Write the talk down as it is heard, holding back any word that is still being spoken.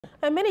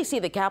And many see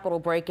the Capitol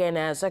break-in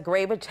as a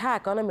grave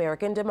attack on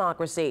American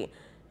democracy.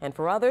 And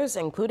for others,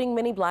 including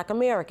many Black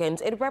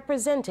Americans, it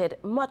represented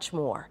much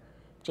more.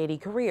 J.D.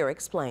 Career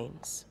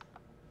explains.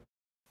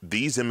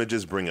 These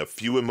images bring a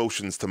few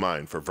emotions to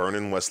mind for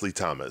Vernon Wesley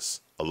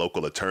Thomas, a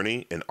local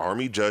attorney and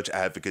Army Judge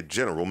Advocate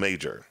General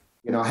Major.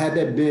 You know, had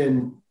that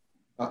been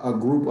a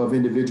group of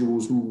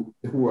individuals who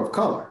were of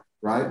color,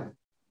 right,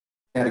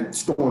 had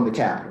stormed the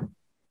Capitol,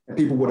 and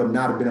people would have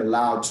not been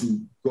allowed to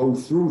go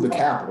through the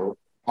Capitol,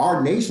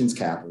 our nation's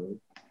Capitol,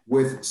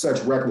 with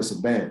such reckless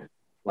abandon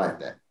like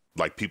that.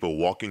 Like people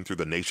walking through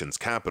the nation's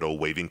Capitol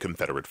waving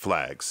Confederate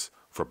flags.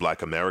 For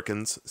Black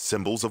Americans,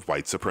 symbols of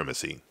white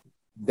supremacy.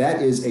 That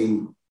is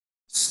a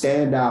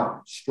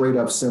standout, straight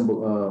up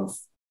symbol of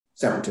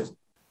separatism.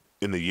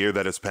 In the year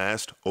that has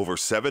passed, over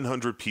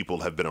 700 people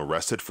have been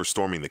arrested for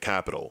storming the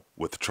Capitol,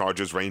 with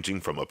charges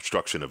ranging from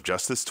obstruction of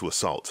justice to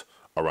assault.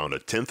 Around a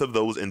tenth of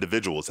those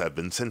individuals have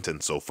been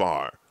sentenced so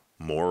far.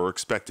 More are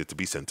expected to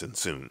be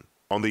sentenced soon.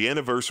 On the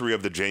anniversary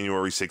of the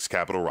January 6th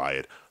Capitol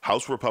riot,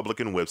 House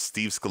Republican Whip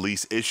Steve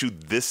Scalise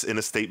issued this in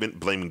a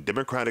statement blaming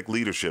Democratic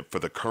leadership for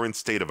the current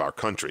state of our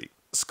country.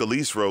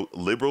 Scalise wrote,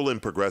 "Liberal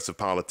and progressive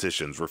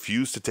politicians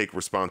refuse to take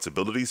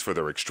responsibilities for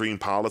their extreme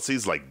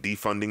policies like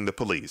defunding the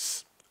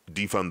police."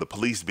 Defund the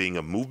police being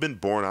a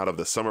movement born out of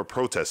the summer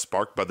protests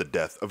sparked by the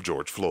death of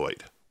George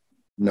Floyd.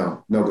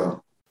 No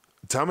go.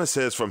 Thomas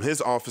says from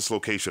his office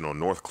location on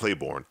North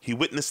Claiborne, he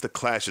witnessed the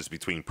clashes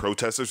between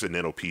protesters and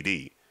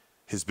NOPD.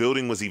 His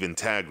building was even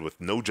tagged with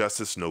 "No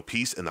Justice, No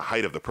Peace" in the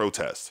height of the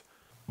protest.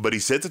 But he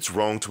says it's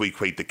wrong to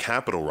equate the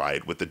Capitol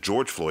riot with the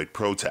George Floyd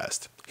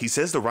protest. He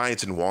says the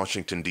riots in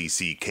Washington,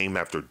 D.C. came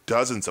after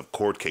dozens of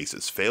court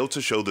cases failed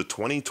to show the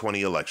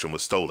 2020 election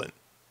was stolen,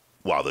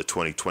 while the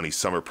 2020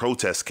 summer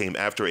protests came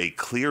after a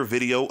clear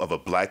video of a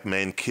Black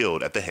man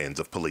killed at the hands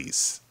of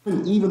police.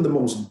 Even the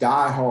most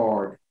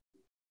diehard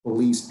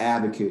police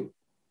advocate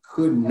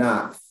could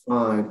not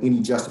find any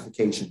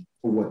justification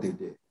for what they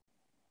did,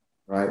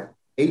 right?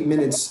 8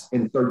 minutes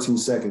and 13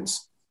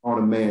 seconds on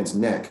a man's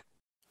neck.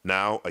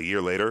 Now, a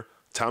year later,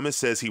 Thomas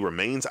says he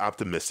remains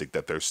optimistic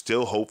that there's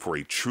still hope for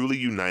a truly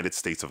United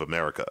States of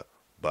America.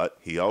 But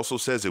he also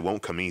says it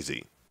won't come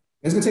easy.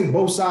 It's going to take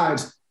both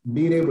sides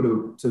being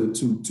able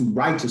to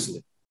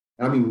righteously,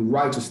 and I mean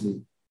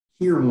righteously,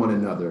 hear one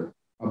another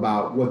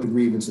about what the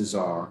grievances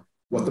are,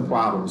 what the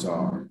problems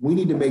are. We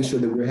need to make sure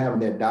that we're having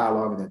that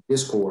dialogue and that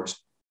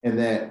discourse, and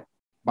that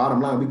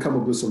bottom line, we come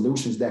up with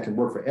solutions that can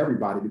work for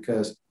everybody,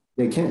 because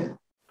they can.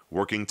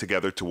 Working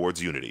together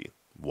towards unity,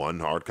 one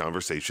hard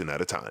conversation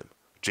at a time.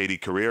 J.D.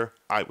 Career,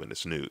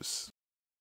 Eyewitness News.